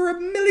soup for a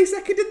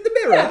millisecond in the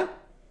mirror. Yeah.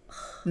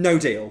 No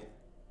deal.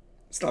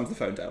 Slams the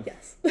phone down.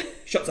 Yes.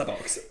 Shuts her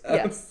box.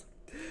 Yes.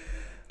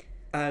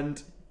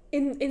 And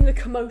In the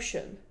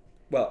commotion.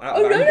 well,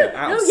 out of anger,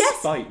 out of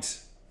spite.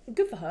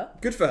 Good for her.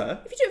 Good for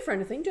her. If you do it for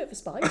anything, do it for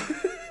spite.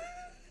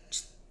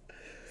 Just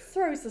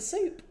throws the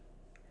soup.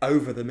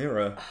 Over the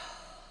mirror,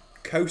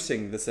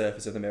 coating the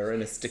surface of the mirror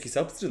in a sticky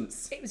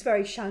substance. It was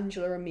very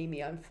Shangela and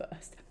Mimi, I'm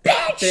first.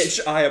 Bitch!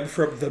 Bitch, I am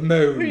from the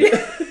moon.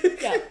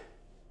 Yeah.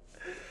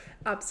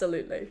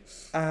 Absolutely.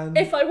 And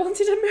If I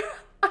wanted a mirror,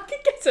 I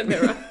could get a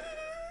mirror.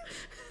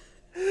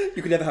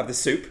 you could never have the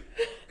soup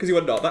because you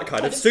are not that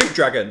kind of soup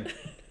dragon.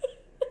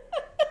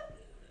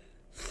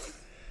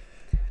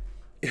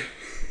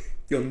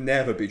 You'll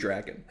never be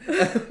dragon.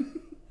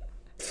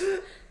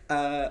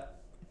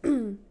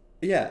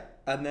 Yeah,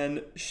 and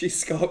then she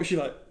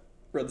like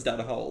runs down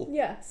a hole.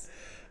 Yes.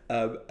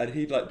 And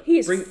he like He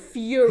is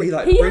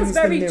furious. He has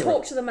very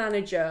talk to the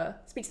manager,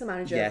 speak to the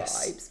manager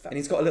vibes. And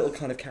he's got a little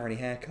kind of Karen-y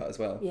haircut as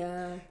well.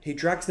 Yeah. He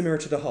drags the mirror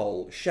to the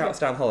hole, shouts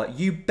down the hole, like,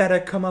 "You better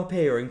come up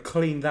here and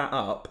clean that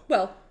up."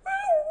 Well.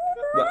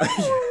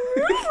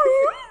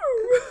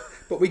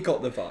 But we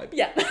got the vibe.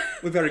 Yeah.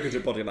 We're very good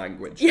at body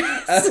language.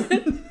 Yes.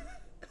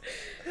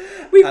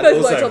 We've and both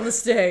also- worked on the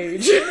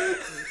stage.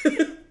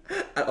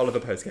 And Oliver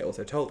Postgate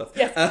also told us.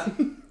 Yes.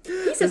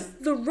 He says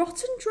the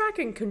rotten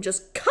dragon can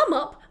just come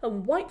up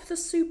and wipe the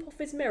soup off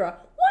his mirror.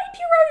 Wipe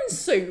your own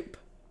soup.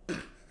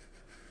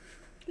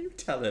 You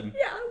tell him.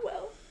 Yeah, I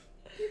will.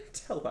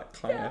 Tell that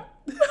clanger.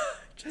 Yeah.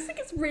 Just think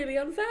it's really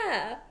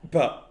unfair.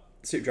 But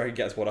Soup Dragon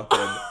gets one up on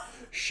him.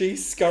 She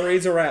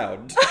scurries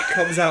around,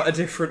 comes out a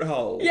different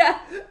hole. Yeah.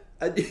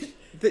 And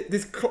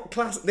this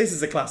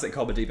is a classic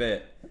comedy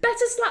bit.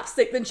 Better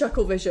slapstick than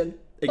Chucklevision.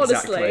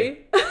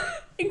 Exactly. Honestly.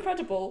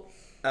 Incredible.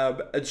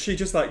 And she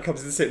just like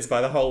comes and sits by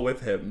the hole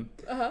with him.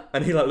 Uh-huh.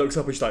 And he like looks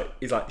up and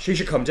he's like, "She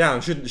should come down,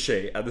 shouldn't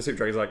she?" And the Soup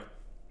Dragon's like,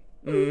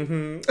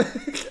 "Mm-hmm."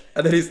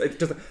 And then it's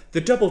just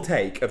the double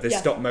take of this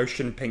stop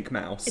motion pink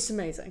mouse. It's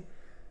amazing.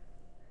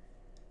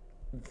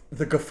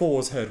 The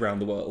guffaws heard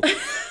round the world.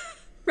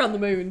 Round the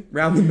moon.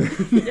 Round the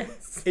moon.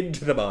 Yes.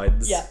 Into the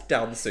mines. Yeah.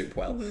 Down the soup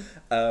well.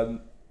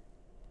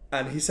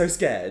 And he's so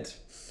scared,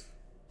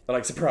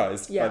 like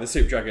surprised by the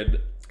Soup Dragon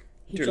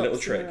doing a little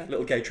trick,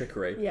 little gay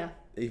trickery. Yeah.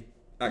 He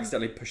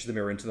accidentally pushes the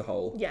mirror into the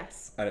hole.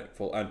 Yes.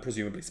 And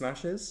presumably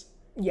smashes.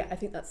 Yeah, I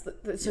think that's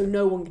so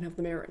no one can have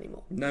the mirror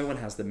anymore. No one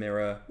has the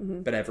mirror,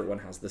 but everyone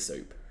has the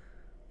soup.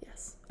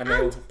 Yes. And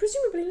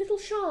presumably little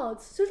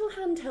shards, so little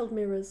handheld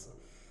mirrors.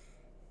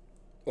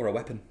 Or a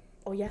weapon.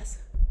 Oh yes.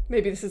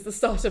 Maybe this is the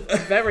start of a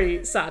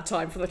very sad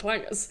time for the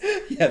clangers.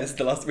 Yeah, this is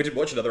the last. We didn't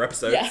watch another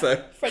episode, Yeah.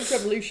 so French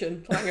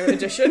Revolution, clanger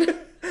edition.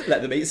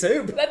 let them eat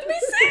soup. Let them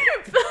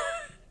eat soup!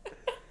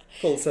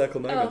 Full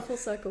circle moment. Oh, full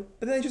circle.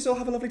 But then they just all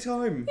have a lovely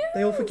time.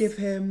 They all forgive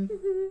him.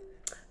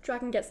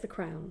 Dragon gets the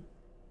crown.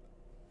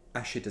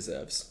 As she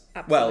deserves.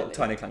 Absolutely. Well,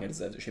 Tiny Clanger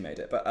deserves it. She made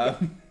it. But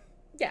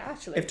Yeah,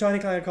 actually. if Tiny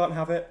Clanger can't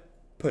have it,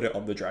 put it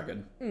on the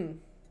dragon.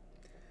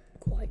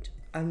 Quite.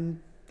 And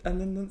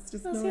then that's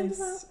just That's the end of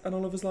nice. that. And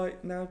Oliver's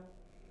like, "Now,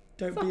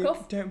 don't Fuck be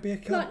off. don't be a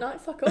Night cunt."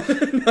 night, fuck off.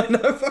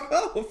 No, fuck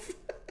off.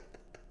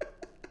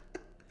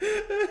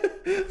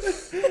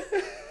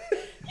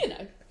 You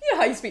know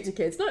how you speak to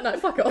kids. Night night,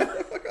 fuck off.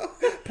 Fuck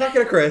off.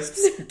 Packet of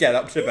crisps. Get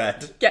up to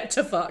bed. Get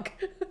to fuck.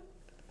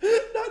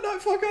 No,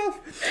 fuck off.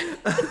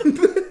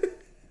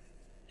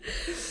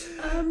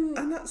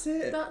 And that's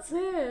it. That's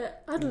it.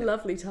 I had a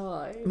lovely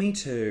time. Me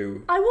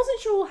too. I wasn't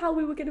sure how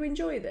we were going to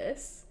enjoy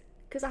this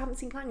because I haven't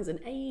seen clangers in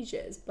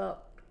ages,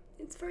 but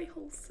it's very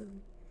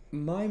wholesome.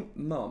 My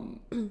mum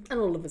And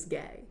Oliver's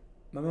gay.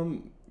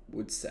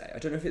 would say, I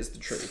don't know if it's the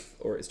truth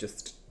or it's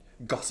just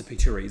gossipy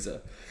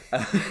Teresa.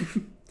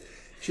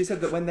 She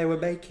said that when they were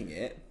making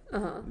it,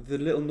 the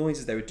little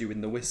noises they would do in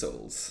the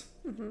whistles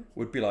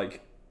would be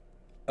like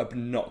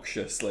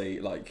obnoxiously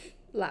like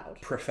Loud.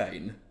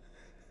 profane.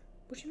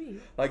 What do you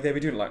mean? Like they were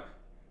doing like,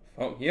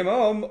 "Fuck your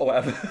mum," or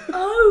whatever.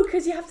 Oh,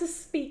 because you have to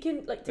speak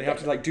in like. They have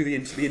to like do the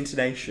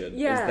intonation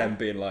Yeah. as them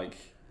being like,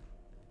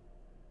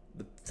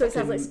 "The So it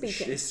sounds like fucking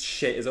speaking. This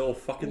shit is all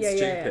fucking Yeah.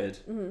 stupid.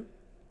 Mm-hmm.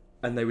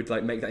 And they would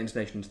like make that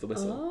intonation into the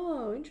whistle.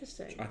 Oh,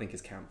 interesting. I think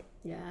is camp.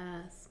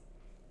 Yes.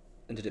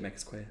 And did it make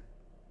us queer?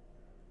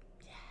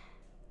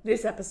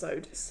 This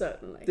episode,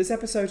 certainly. This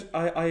episode,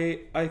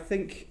 I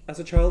think as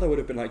a child I would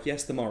have been like,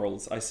 yes, the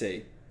morals, I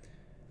see.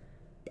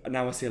 But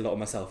now I see a lot of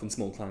myself in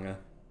Small Clanger.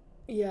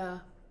 Yeah.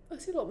 I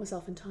see a lot of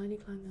myself in Tiny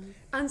Clanger.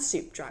 And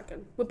Soup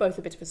Dragon. We're both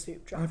a bit of a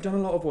Soup Dragon. I've done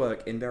a lot of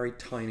work in very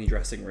tiny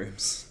dressing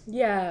rooms.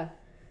 Yeah.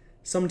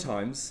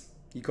 Sometimes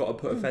you got to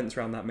put a fence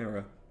around that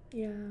mirror.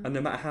 Yeah. And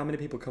no matter how many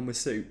people come with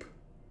soup,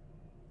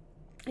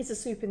 It's a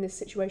Soup in this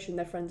situation,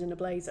 their friend in a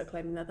blazer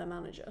claiming they're their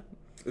manager.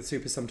 the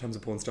soup is sometimes a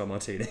porn star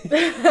martini.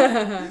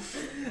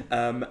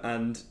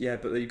 And yeah,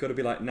 but you've got to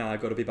be like, nah,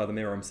 I've got to be by the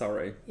mirror, I'm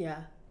sorry.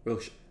 Yeah. We'll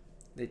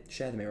they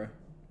share the mirror.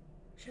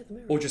 Share the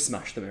mirror. Or just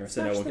smash the mirror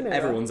so Smash no one the can. mirror.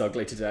 Everyone's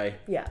ugly today.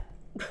 Yeah.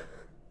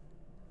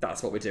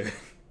 That's what we're doing.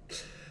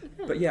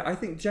 But yeah, I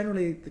think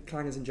generally the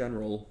clangers in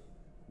general,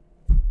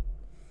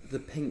 the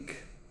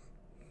pink,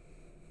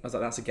 I was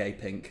like, that's a gay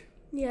pink.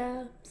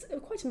 Yeah. It's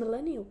quite a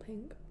millennial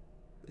pink.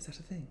 Is that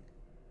a thing?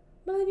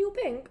 Millennial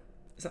pink?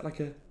 Is that like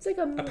a It's like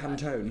a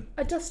Pantone?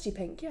 a dusty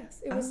pink,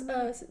 yes. It was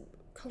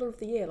colour of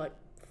the year like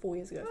 4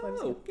 years ago, 5 years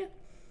ago. Yeah.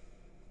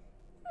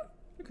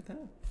 Look at that.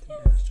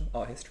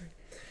 Art history.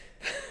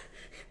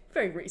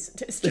 Very recent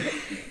history.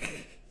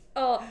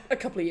 A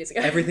couple of years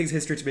ago. Everything's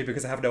history to me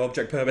because I have no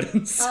object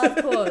permanence. Of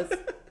course.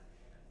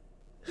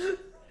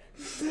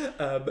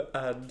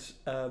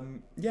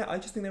 Yeah, I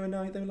just think they were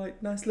nice. They were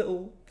like nice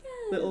little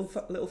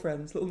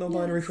friends, little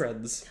non-binary Yes.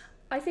 friends.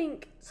 I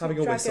think Soup Having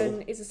a Dragon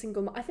whistle. is a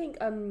single... I think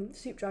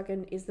Soup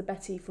Dragon is the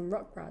Betty from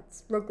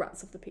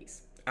Rugrats of the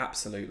piece.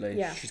 Absolutely.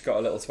 Yeah. She's got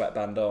a little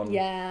sweatband on.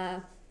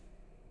 Yeah.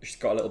 She's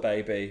got a little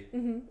baby.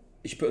 Mm-hmm.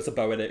 She puts a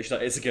bow in it. She's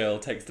like, it's a girl.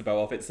 Takes the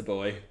bow off. It's a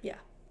boy. Yeah.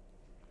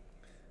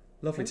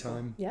 Lovely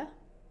time. Yeah.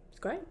 It's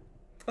great.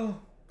 Oh,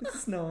 this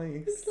is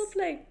nice. It's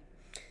lovely.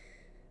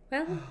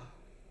 Well...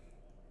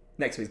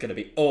 Next week's going to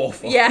be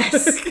awful.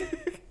 Yes.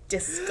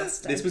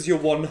 Disgusting. This was your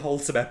one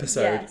wholesome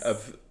episode Yes.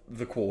 of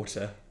the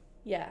quarter.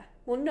 Yeah.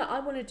 Well, no, I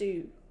want to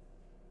do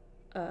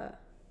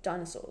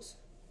dinosaurs.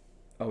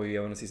 Oh, yeah,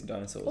 I want to see some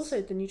dinosaurs.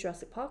 Also, the new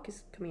Jurassic Park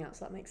is coming out,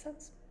 so that makes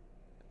sense.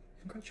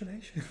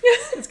 Congratulations.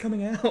 It's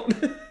coming out.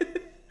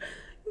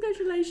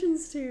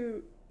 Congratulations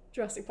to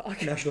Jurassic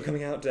Park. National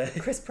Coming Out Day.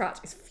 Chris Pratt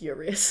is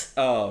furious.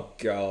 Oh,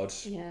 God.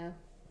 Yeah.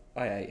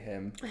 I hate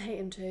him. I hate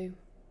him too.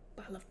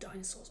 But I love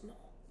dinosaurs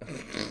more.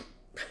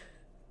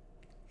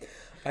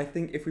 I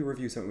think if we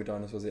review something with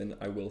dinosaurs in,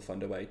 I will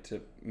find a way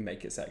to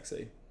make it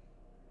sexy.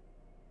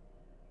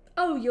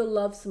 Oh, you'll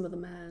love some of the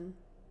men.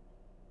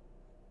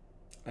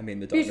 I mean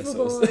the Beautiful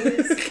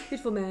dinosaurs. boys.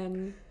 Beautiful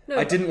men. No,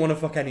 I didn't want to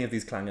fuck any of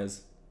these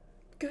clangers.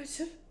 Good.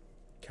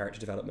 Character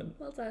development.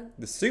 Well done.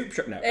 The soup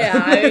no.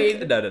 Yeah, I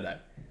mean... No.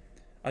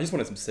 I just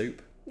wanted some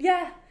soup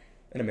Yeah.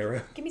 in a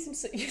mirror. Give me some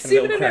soup. little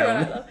Soup in a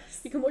mirror. crown.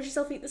 You can watch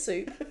yourself eat the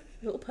soup.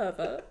 Little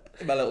pervert.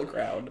 In my little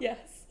crown. Yes.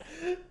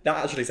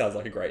 That actually sounds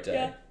like a great day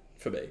Yeah.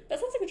 for me. That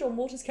sounds like a John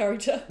Waters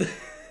character.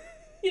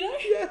 You know?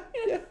 Yeah.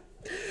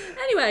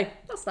 Anyway,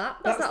 that's that.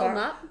 That's that on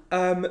that.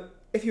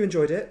 If you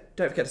enjoyed it,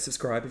 don't forget to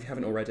subscribe if you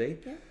haven't already.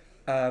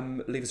 Yeah.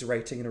 Leave us a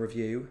rating and a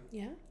review.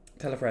 Yeah.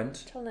 Tell a friend.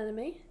 Tell an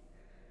enemy.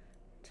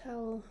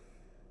 Tell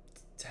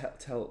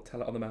Tell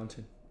it on the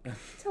mountain.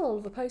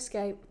 Oliver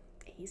Postgate.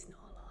 He's not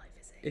alive,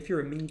 is he? If you're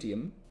a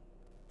medium,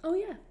 Oh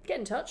yeah, get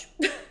in touch.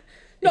 if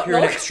Knock you're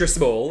an knock. extra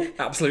small,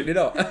 absolutely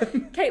not.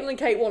 Caitlin and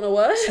Kate want a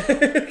word.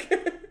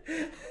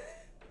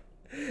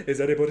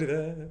 Is anybody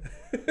there?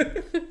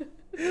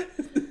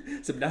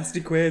 Some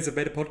nasty queers have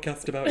made a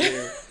podcast about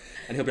you.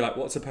 And he'll be like,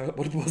 what's a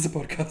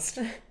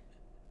podcast?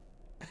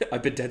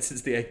 I've been dead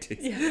since the 80s.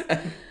 Yeah.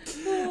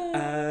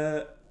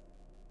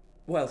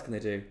 What else can they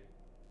do?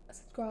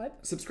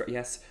 Subscribe.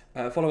 Yes.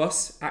 Follow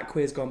us at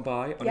Queers Gone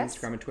By on Yes.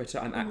 Instagram and Twitter.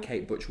 I'm at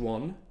Kate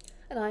Butch1.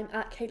 And I'm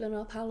at Caitlin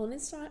R. Powell on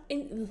Instagram.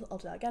 I'll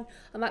do that again.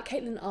 I'm at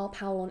Caitlin R.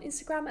 Powell on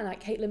Instagram and at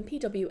Caitlin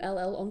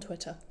PWLL on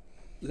Twitter.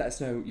 Let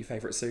us know your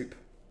favourite soup.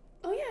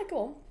 Oh yeah, go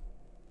on.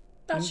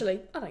 Actually,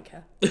 I don't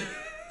care.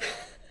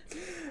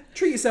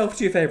 Treat yourself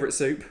to your favourite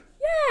soup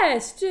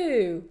Yes,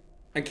 do.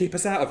 and keep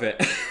us out of it.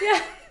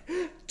 Yeah.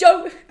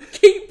 Don't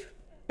keep.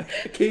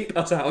 Keep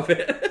us out of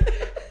it.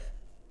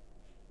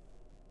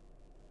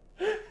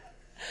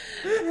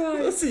 Right.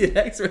 We'll see you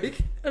next week.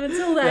 And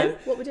until then, Yeah.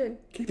 what we're doing?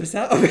 Keep us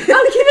out of it.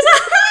 Oh, keep us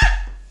out.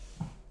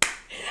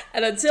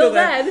 And until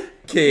then,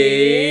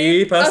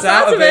 keep us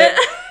out of it.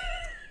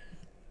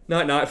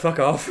 Night, fuck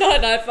off.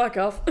 No, fuck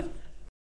off.